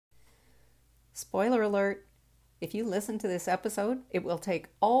Spoiler alert, if you listen to this episode, it will take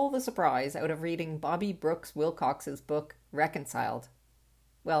all the surprise out of reading Bobby Brooks Wilcox's book, Reconciled.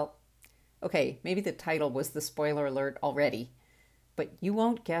 Well, okay, maybe the title was the spoiler alert already, but you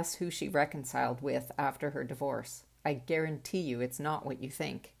won't guess who she reconciled with after her divorce. I guarantee you it's not what you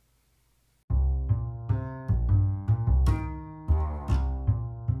think.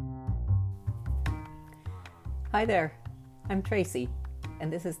 Hi there, I'm Tracy,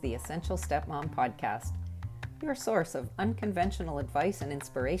 and this is the Essential Stepmom Podcast, your source of unconventional advice and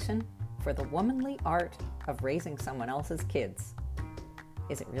inspiration for the womanly art of raising someone else's kids.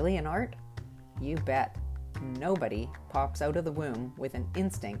 Is it really an art? You bet. Nobody pops out of the womb with an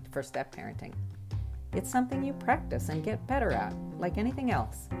instinct for step-parenting. It's something you practice and get better at, like anything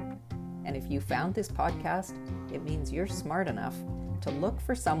else. And if you found this podcast, it means you're smart enough to look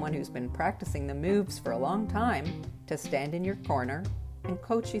for someone who's been practicing the moves for a long time to stand in your corner and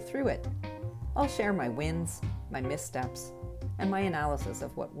coach you through it. I'll share my wins, my missteps, and my analysis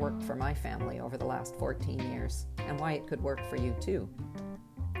of what worked for my family over the last 14 years and why it could work for you too.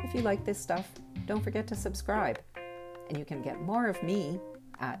 If you like this stuff, don't forget to subscribe, and you can get more of me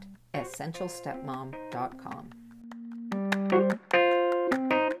at essentialstepmom.com.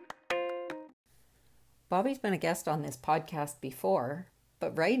 Bobby's been a guest on this podcast before,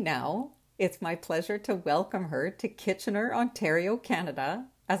 but right now, it's my pleasure to welcome her to Kitchener, Ontario, Canada,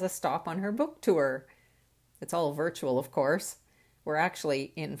 as a stop on her book tour. It's all virtual, of course. We're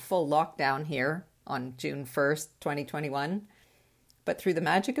actually in full lockdown here on June 1st, 2021. But through the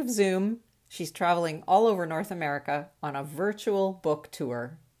magic of Zoom, she's traveling all over North America on a virtual book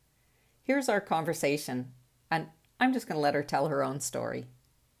tour. Here's our conversation, and I'm just going to let her tell her own story.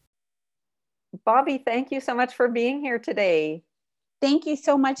 Bobby, thank you so much for being here today. Thank you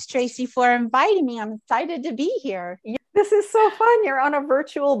so much, Tracy, for inviting me. I'm excited to be here. This is so fun. You're on a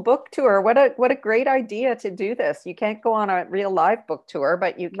virtual book tour. What a great idea to do this. You can't go on a real live book tour,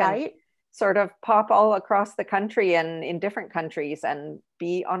 but you can sort of pop all across the country and in different countries and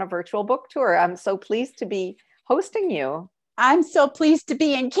be on a virtual book tour. I'm so pleased to be hosting you. I'm so pleased to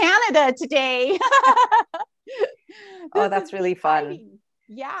be in Canada today. Oh, that's really fun.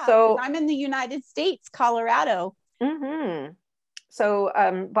 Yeah, so I'm in the United States, Colorado. Mm-hmm. So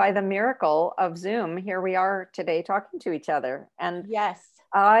by the miracle of Zoom, here we are today talking to each other. And yes,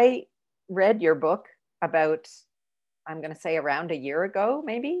 I read your book about, I'm going to say around a year ago,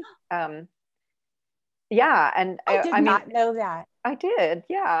 maybe. Yeah. And I did not know that. I did.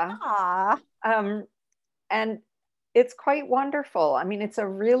 Yeah. And it's quite wonderful. I mean, it's a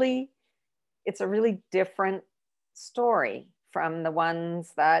really different story from the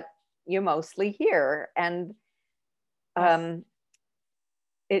ones that you mostly hear. And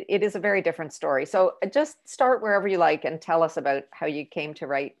it is a very different story. So just start wherever you like and tell us about how you came to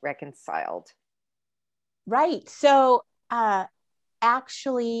write Reconciled. Right. So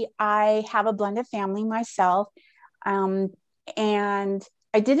actually, I have a blended family myself. And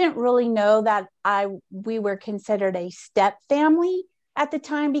I didn't really know that we were considered a step family at the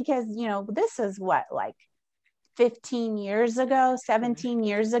time, because, you know, this is what, like 15 years ago, 17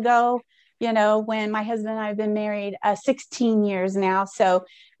 years ago, you know, when my husband and I have been married 16 years now. So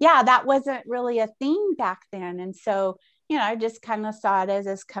yeah, that wasn't really a thing back then. And so, you know, I just kind of saw it as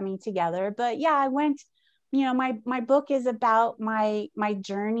us coming together. But yeah, I went, you know, my book is about my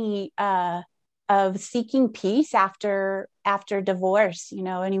journey of seeking peace after divorce. You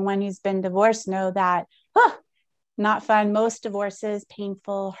know, anyone who's been divorced know that, not fun. Most divorces,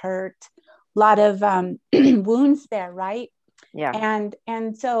 painful, hurt, a lot of wounds there, right? Yeah.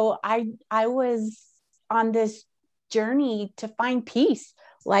 And so I was on this journey to find peace.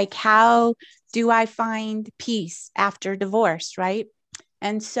 Like, how do I find peace after divorce, right?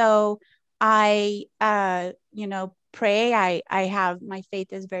 And so I you know, pray. I have, my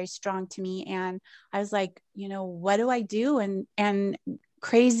faith is very strong to me, and I was like, you know, what do I do? And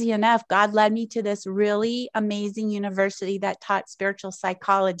crazy enough, God led me to this really amazing university that taught spiritual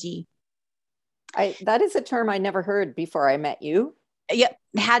psychology. That is a term I never heard before I met you. Yep,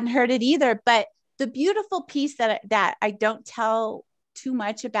 hadn't heard it either. But the beautiful piece that I don't tell too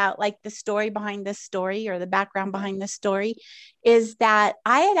much about, like the story behind this story or the background behind this story, is that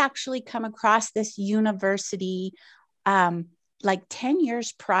I had actually come across this university like 10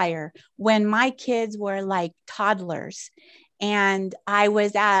 years prior, when my kids were like toddlers. And I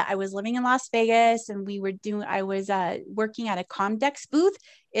was living in Las Vegas, and I was working at a Comdex booth,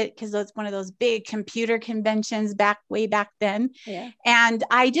 because it's one of those big computer conventions way back then. Yeah. And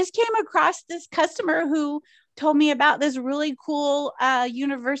I just came across this customer who told me about this really cool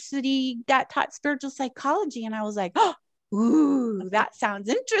university that taught spiritual psychology. And I was like, oh, ooh, that sounds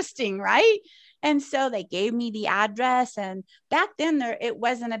interesting, right? And so they gave me the address. And back then it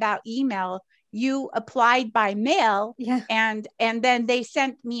wasn't about email. You applied by mail, Yeah. and then they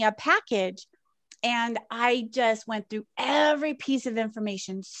sent me a package. And I just went through every piece of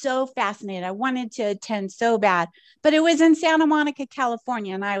information, so fascinated. I wanted to attend so bad, but it was in Santa Monica,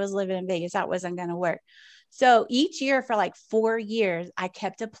 California, and I was living in Vegas. That wasn't going to work. So each year for like 4 years, I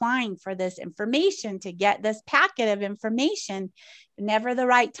kept applying for this information to get this packet of information. Never the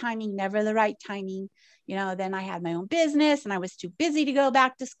right timing, never the right timing. You know, then I had my own business and I was too busy to go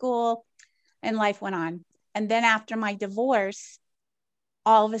back to school, and life went on. And then after my divorce,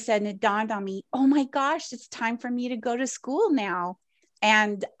 all of a sudden it dawned on me, oh my gosh, it's time for me to go to school now.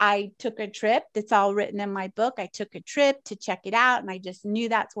 And I took a trip. It's all written in my book. I took a trip to check it out, and I just knew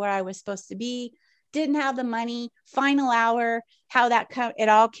that's where I was supposed to be. Didn't have the money. Final hour, how it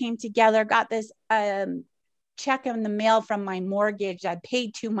all came together. Got this check in the mail from my mortgage. I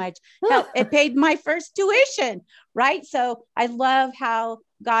paid too much. It paid my first tuition, right? So I love how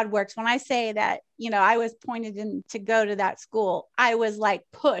God works. When I say that, you know, I was pointed in to go to that school, I was like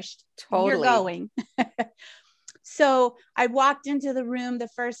pushed. Totally. You're going. So I walked into the room the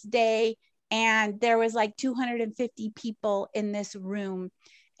first day, and there was like 250 people in this room,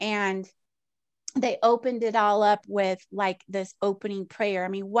 and they opened it all up with like this opening prayer. I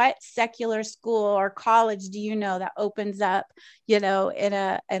mean, what secular school or college do you know that opens up, you know, in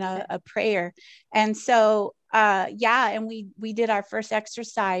a prayer? And so and we did our first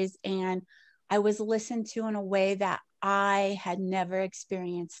exercise, and I was listened to in a way that I had never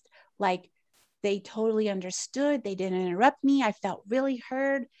experienced. Like, they totally understood. They didn't interrupt me. I felt really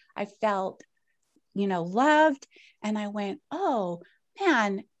heard. I felt, you know, loved. And I went, oh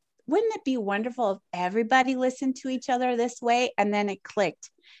man, wouldn't it be wonderful if everybody listened to each other this way? And then it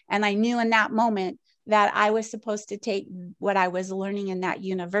clicked. And I knew in that moment that I was supposed to take what I was learning in that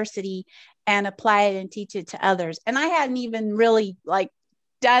university and apply it and teach it to others. And I hadn't even really like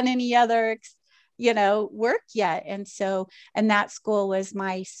done any other, you know, work yet. And that school was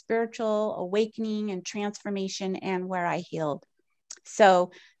my spiritual awakening and transformation, and where I healed.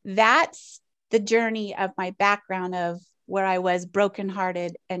 So that's the journey of my background of where I was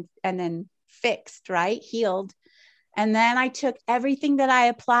brokenhearted and then fixed, right? Healed. And then I took everything that I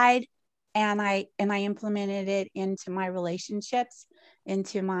applied, and I implemented it into my relationships,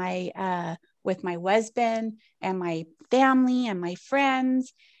 into my with my husband and my family and my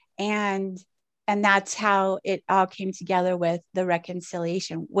friends. And that's how it all came together with the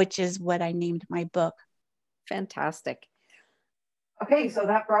reconciliation, which is what I named my book. Fantastic. Okay, so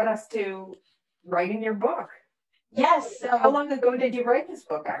that brought us to writing your book. Yes. So how long ago did you write this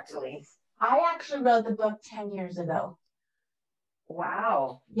book, actually? I actually wrote the book 10 years ago.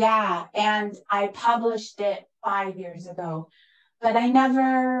 Wow. Yeah. And I published it 5 years ago. But I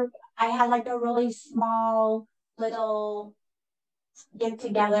had like a really small little get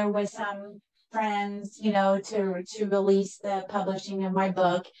together with some friends, you know, to release the publishing of my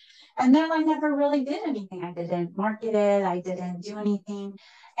book. And then I never really did anything. I didn't market it. I didn't do anything.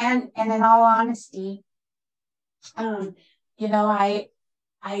 And in all honesty, you know, I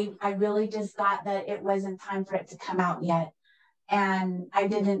really just thought that it wasn't time for it to come out yet. And I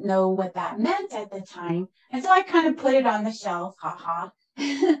didn't know what that meant at the time. And so I kind of put it on the shelf, haha,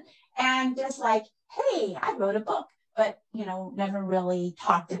 and just like, hey, I wrote a book, but, you know, never really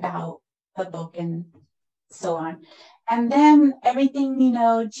talked about the book and so on. And then everything, you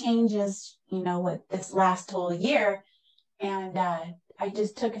know, changes, you know, with this last whole year. And I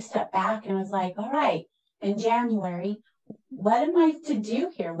just took a step back and was like, all right, in January, what am I to do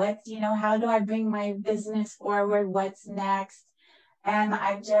here? What's, you know, how do I bring my business forward? What's next? And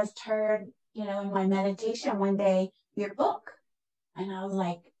I just heard, you know, in my meditation one day, your book. And I was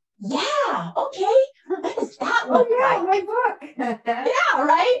like, yeah, okay. What does that look like? My book. Yeah,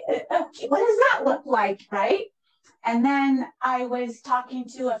 right? Okay, what does that look like, right? And then I was talking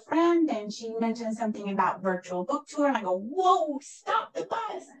to a friend, and she mentioned something about virtual book tour. And I go, whoa, stop the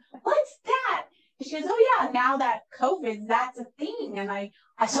bus. What's that? And she goes, oh yeah, now that COVID, that's a thing. And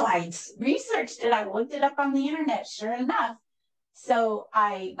so I researched it. I looked it up on the internet, sure enough. So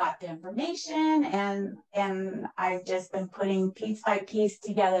I got the information, and I've just been putting piece by piece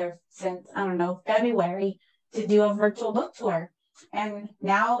together since, I don't know, February, to do a virtual book tour. And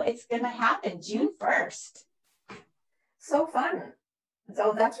now it's going to happen June 1st. So fun.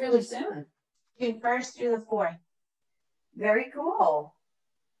 So that's really soon. June 1st through the 4th. Very cool.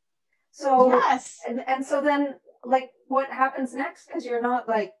 So, yes. And so then, like, what happens next? Because you're not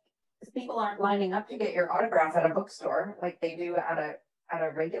like, people aren't lining up to get your autograph at a bookstore like they do at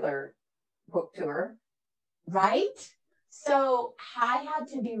a regular book tour. Right? So I had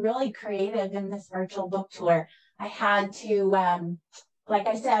to be really creative in this virtual book tour. I had to, like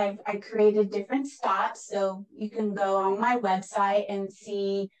I said, I created different stops. So you can go on my website and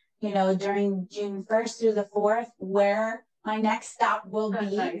see, during June 1st through the 4th, where my next stop will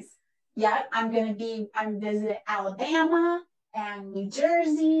be. Nice. Yep, I'm visiting Alabama and New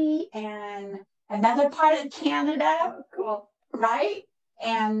Jersey and another part of Canada. Oh, cool. Right?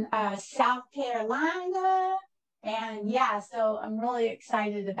 And South Carolina. And yeah, so I'm really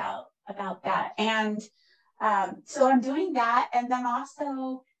excited about that. And so I'm doing that. And then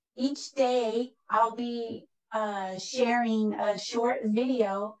also each day I'll be sharing a short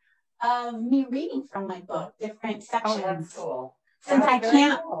video of me reading from my book, different sections. Oh, that's cool. Since I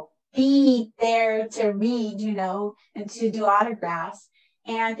can't be there to read, and to do autographs.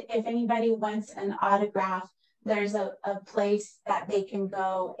 And if anybody wants an autograph, there's a place that they can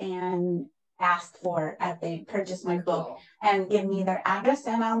go and ask for as they purchase my book and give me their address,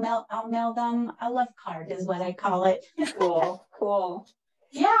 and I'll mail them a love card, is what I call it. Cool.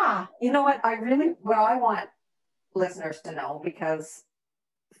 Yeah. You know what I want listeners to know, because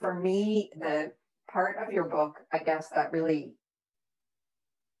for me, the part of your book, I guess, that really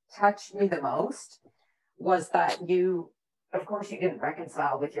touched me the most was that you, of course, you didn't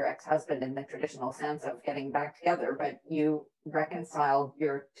reconcile with your ex-husband in the traditional sense of getting back together, but you reconciled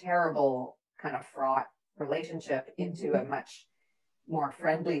your terrible kind of fraught relationship into a much more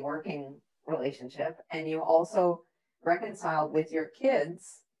friendly working relationship. And you also reconciled with your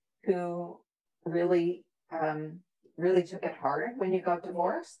kids, who really, really took it hard when you got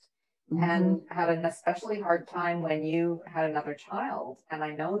divorced. Mm-hmm. And had an especially hard time when you had another child. And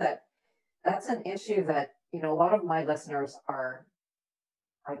I know that that's an issue that, a lot of my listeners are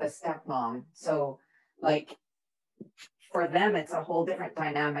the stepmom. So like for them, it's a whole different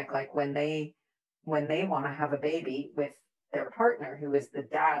dynamic. Like when they want to have a baby with their partner, who is the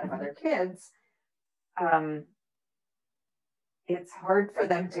dad of other kids, it's hard for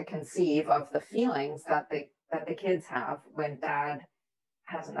them to conceive of the feelings that the kids have when dad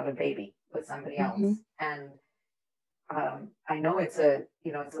has another baby with somebody else. Mm-hmm. And I know it's a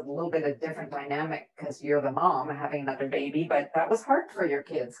little bit of different dynamic because you're the mom having another baby, but that was hard for your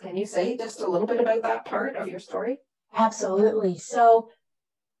kids. Can you say just a little bit about that part of your story? Absolutely. So,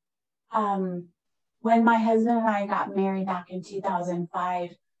 when my husband and I got married back in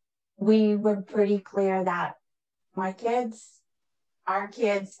 2005, we were pretty clear that our kids,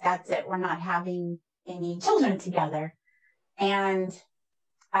 that's it. We're not having any children together. And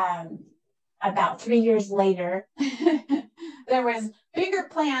about 3 years later, there was bigger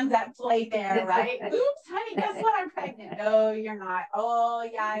plans at play there, right? Oops, honey, guess what? I'm pregnant. No, you're not. Oh,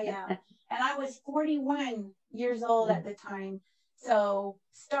 yeah, I am. And I was 41 years old at the time. So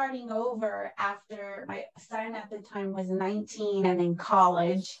starting over after my son at the time was 19 and in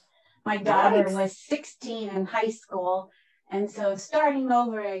college. My daughter was 16 in high school. And so starting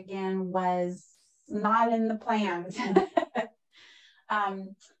over again was not in the plans.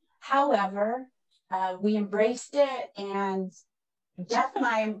 However, we embraced it, and Jeff and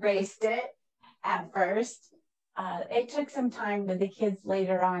I embraced it at first. It took some time, but the kids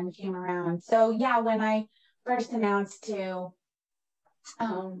later on came around. So yeah, when I first announced to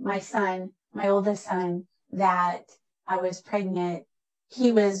my oldest son, that I was pregnant,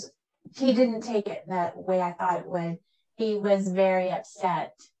 he didn't take it that way I thought it would. He was very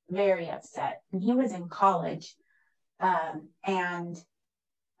upset. And he was in college.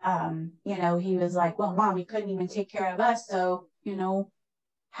 He was like, well, Mom, you couldn't even take care of us. So,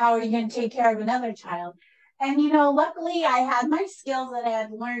 how are you going to take care of another child? And, luckily I had my skills that I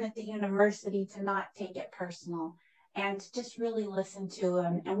had learned at the university to not take it personal and to just really listen to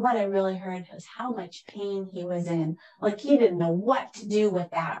him. And what I really heard was how much pain he was in. Like, he didn't know what to do with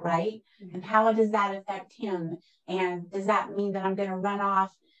that, right? And how does that affect him? And does that mean that I'm going to run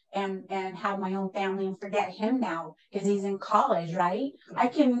off and have my own family and forget him now because he's in college, right? I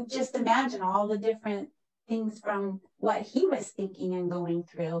can just imagine all the different things from what he was thinking and going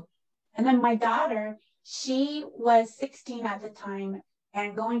through. And then my daughter, she was 16 at the time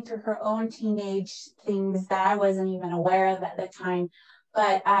and going through her own teenage things that I wasn't even aware of at the time.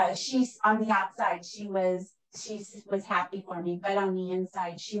 But she's on the outside, she was happy for me, but on the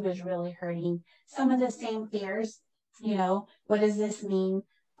inside, she was really hurting. Some of the same fears, what does this mean?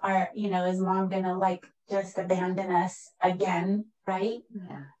 Is Mom gonna just abandon us again, right?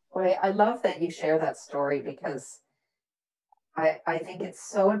 Yeah. Well, I love that you share that story, because I think it's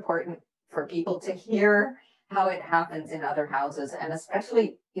so important for people to hear how it happens in other houses, and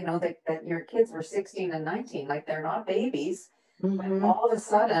especially, that your kids were 16 and 19, like they're not babies. Mm-hmm. When all of a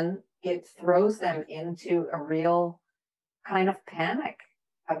sudden it throws them into a real kind of panic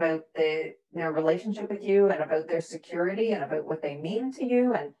about their relationship with you and about their security and about what they mean to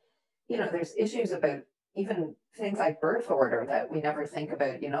you. And, there's issues about even things like birth order that we never think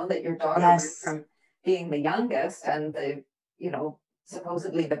about, that your daughter went Yes. from being the youngest and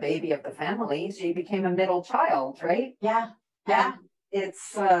supposedly the baby of the family, she became a middle child, right? Yeah. Yeah. And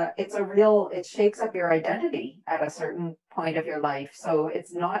it shakes up your identity at a certain point of your life. So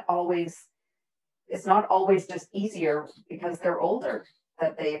it's not always just easier because they're older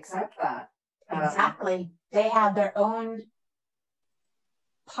that they accept that. Exactly. They have their own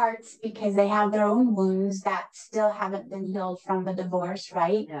parts because they have their own wounds that still haven't been healed from the divorce,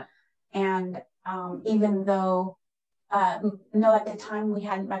 right? Yeah. And even though, no, at the time we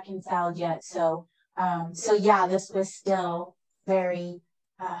hadn't reconciled yet. So yeah, this was still very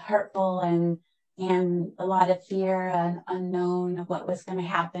hurtful and a lot of fear and unknown of what was going to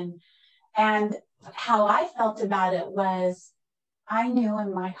happen. And how I felt about it was, I knew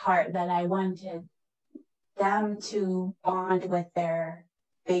in my heart that I wanted them to bond with their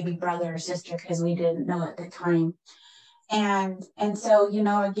baby brother or sister because we didn't know at the time. And so,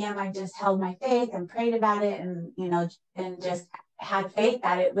 again, I just held my faith and prayed about it and, and just had faith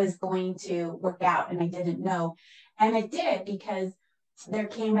that it was going to work out. And I didn't know. And it did, because there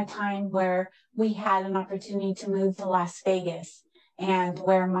came a time where we had an opportunity to move to Las Vegas, and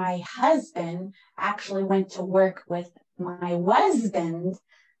where my husband actually went to work with my husband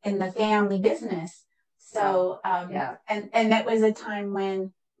in the family business. So, and it was a time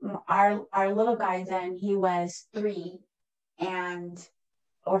when our little guy then, he was 3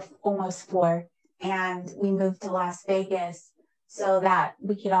 or almost 4, and we moved to Las Vegas so that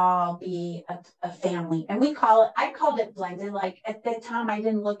we could all be a family. And I called it blended. Like at that time, I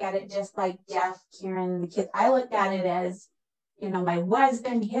didn't look at it just like Jeff, Kieran, the kids. I looked at it as, my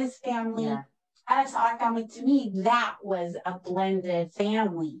husband, his family, us, our family. To me, that was a blended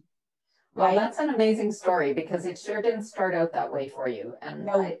family. Well, right? That's an amazing story, because it sure didn't start out that way for you. And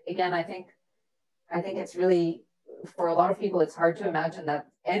No. I think it's really, for a lot of people, it's hard to imagine that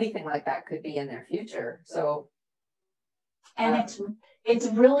anything like that could be in their future. So, and it's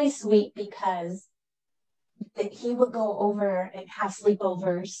really sweet, because he would go over and have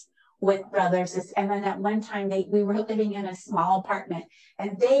sleepovers with brothers. And then at one time we were living in a small apartment,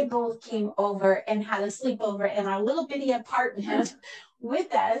 and they both came over and had a sleepover in our little bitty apartment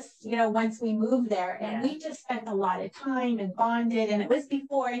with us, once we moved there. And we just spent a lot of time and bonded. And it was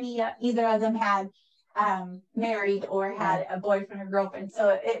before either of them had married or had a boyfriend or girlfriend.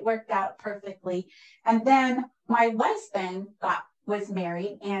 So it worked out perfectly. And then my husband was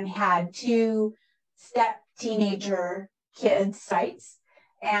married and had 2 step teenager kids, sites.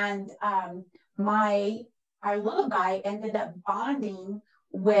 And our little guy ended up bonding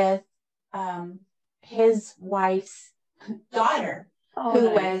with his wife's daughter,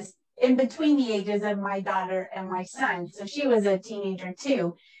 who was in between the ages of my daughter and my son. So she was a teenager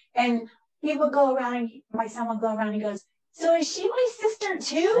too. And he would go around, my son would go around and he goes, "So is she my sister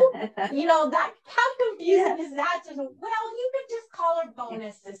too?" That, how confusing is that? Well, you could just call her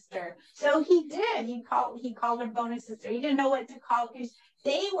bonus sister. So he did. He called her bonus sister. He didn't know what to call, because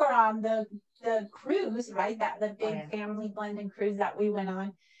they were on the cruise, right? The big family blended cruise that we went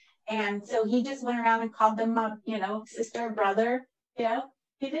on. And so he just went around and called them up, sister, brother.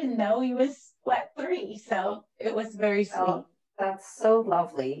 He didn't know he was 3. So it was very sweet. Oh, that's so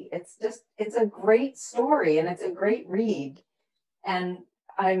lovely. It's a great story, and it's a great read. And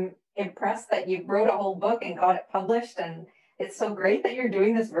I'm impressed that you wrote a whole book and got it published. And it's so great that you're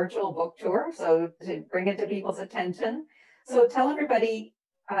doing this virtual book tour, so to bring it to people's attention. So tell everybody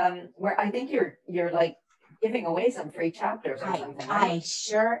where I think you're like giving away some free chapters or something. Right? I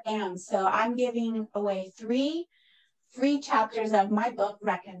sure am. So I'm giving away 3 free chapters of my book,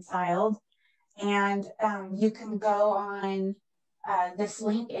 Reconciled. And you can go on this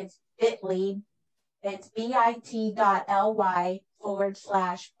link. It's bit.ly. It's bit.ly/Bobby,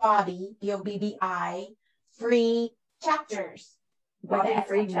 BOBBI, free chapters. Bobby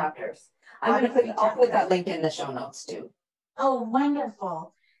free chapters. I'll put that link in the show notes too. Oh,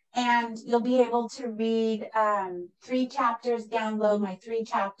 wonderful. And you'll be able to read 3 chapters, download my 3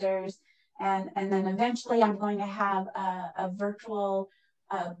 chapters. And then eventually I'm going to have a virtual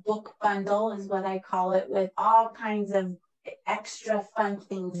book bundle, is what I call it, with all kinds of extra fun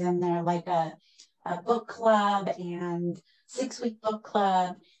things in there, like a book club and 6-week book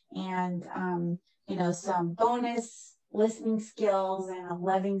club, and some bonus listening skills and a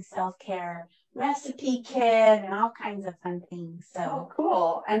loving self-care recipe kit and all kinds of fun things. So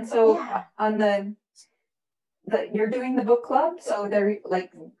cool. And so on the you're doing the book club, so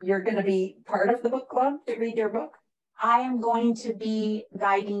you're going to be part of the book club to read your book? I am going to be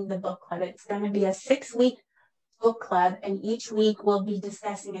guiding the book club. It's going to be a 6-week book club, and each week we'll be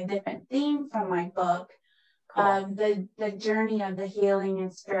discussing a different theme from my book. Cool. The journey of the healing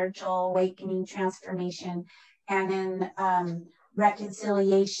and spiritual awakening, transformation, and then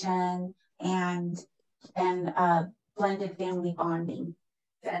reconciliation and blended family bonding.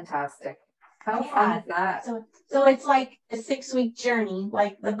 Fantastic. How fun is that? So it's like a 6-week journey,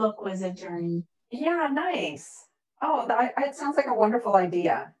 like the book was a journey. Yeah, nice. Oh, it sounds like a wonderful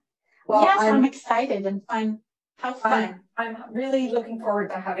idea. Well, yes, I'm excited and fun. How fun. I'm really looking forward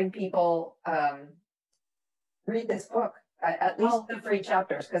to having people read this book, at least the 3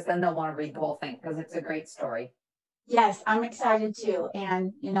 chapters, because then they'll want to read the whole thing, because it's a great story. Yes, I'm excited too.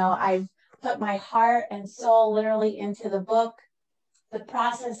 And, I've put my heart and soul literally into the book. The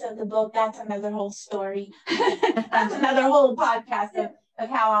process of the book, that's another whole story. That's another whole podcast of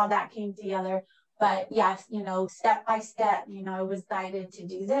how all that came together. But yes, step by step, I was guided to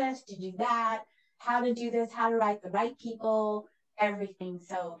do this, to do that, how to do this, how to write the right people, everything.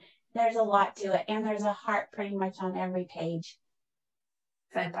 So there's a lot to it. And there's a heart pretty much on every page.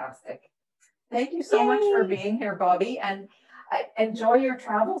 Fantastic. Thank you so much for being here, Bobbi. And enjoy your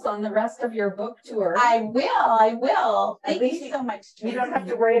travels on the rest of your book tour. I will. Thank you so much, Tracy. You don't have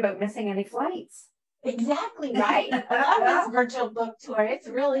to worry about missing any flights. Exactly right. I love this virtual book tour. It's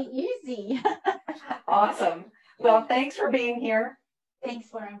really easy. Awesome. Well, thanks for being here. Thanks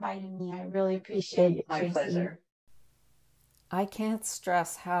for inviting me. I really appreciate it, Tracy. My pleasure. I can't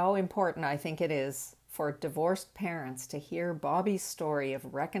stress how important I think it is for divorced parents to hear Bobbi's story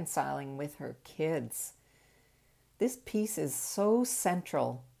of reconciling with her kids. This piece is so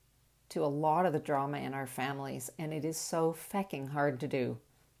central to a lot of the drama in our families, and it is so fecking hard to do.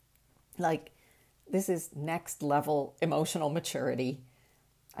 This is next level emotional maturity.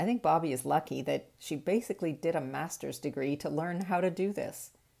 I think Bobbi is lucky that she basically did a master's degree to learn how to do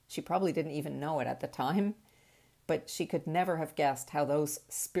this. She probably didn't even know it at the time, but she could never have guessed how those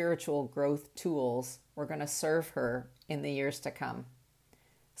spiritual growth tools were going to serve her in the years to come.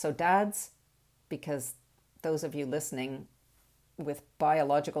 So dads, because those of you listening with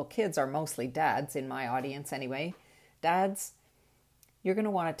biological kids are mostly dads in my audience anyway, dads, you're going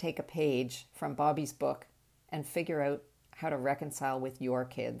to want to take a page from Bobbi's book and figure out how to reconcile with your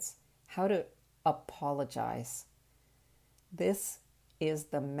kids, how to apologize. This is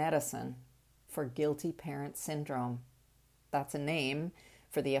the medicine for guilty parent syndrome. That's a name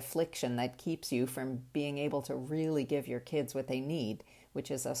for the affliction that keeps you from being able to really give your kids what they need,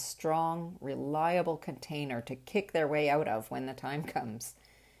 which is a strong, reliable container to kick their way out of when the time comes.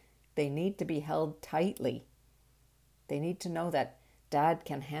 They need to be held tightly. They need to know that Dad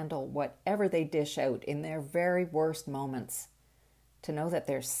can handle whatever they dish out in their very worst moments, to know that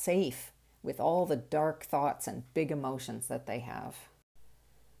they're safe with all the dark thoughts and big emotions that they have.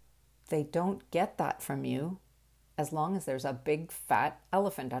 They don't get that from you as long as there's a big fat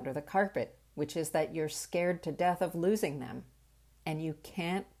elephant under the carpet, which is that you're scared to death of losing them. And you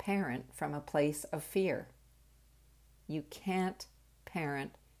can't parent from a place of fear. You can't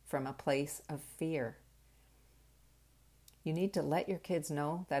parent from a place of fear. You need to let your kids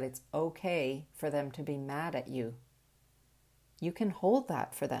know that it's okay for them to be mad at you. You can hold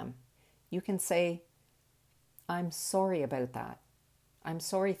that for them. You can say, I'm sorry about that. I'm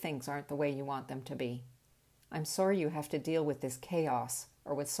sorry things aren't the way you want them to be. I'm sorry you have to deal with this chaos,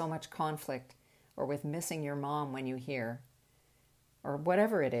 or with so much conflict, or with missing your mom when you hear, or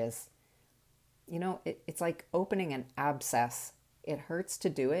whatever it is. It's like opening an abscess. It hurts to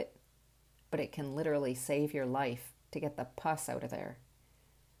do it, but it can literally save your life to get the pus out of there.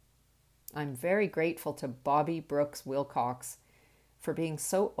 I'm very grateful to Bobbi Brooks Wilcox for being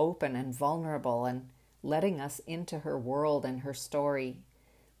so open and vulnerable and letting us into her world and her story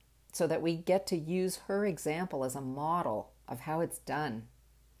so that we get to use her example as a model of how it's done.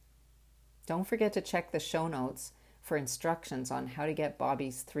 Don't forget to check the show notes for instructions on how to get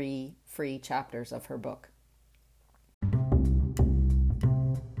Bobbi's 3 free chapters of her book.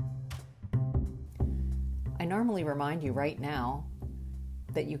 I normally remind you right now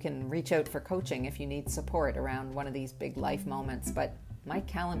that you can reach out for coaching if you need support around one of these big life moments, but my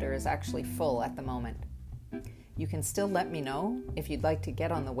calendar is actually full at the moment. You can still let me know if you'd like to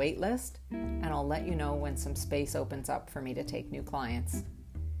get on the wait list, and I'll let you know when some space opens up for me to take new clients.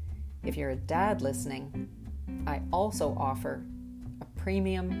 If you're a dad listening, I also offer a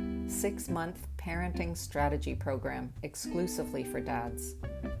premium 6-month parenting strategy program exclusively for dads.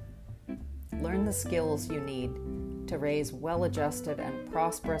 Learn the skills you need to raise well-adjusted and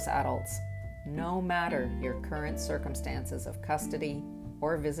prosperous adults, no matter your current circumstances of custody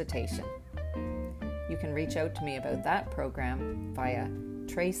or visitation. You can reach out to me about that program via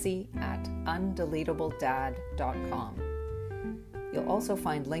tracy@undeletabledad.com. You'll also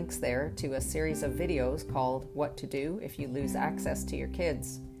find links there to a series of videos called What to Do If You Lose Access to Your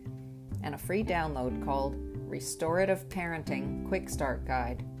Kids, and a free download called Restorative Parenting Quick Start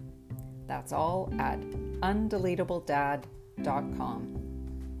Guide. That's all at undeletabledad.com.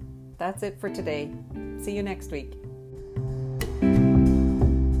 That's it for today. See you next week.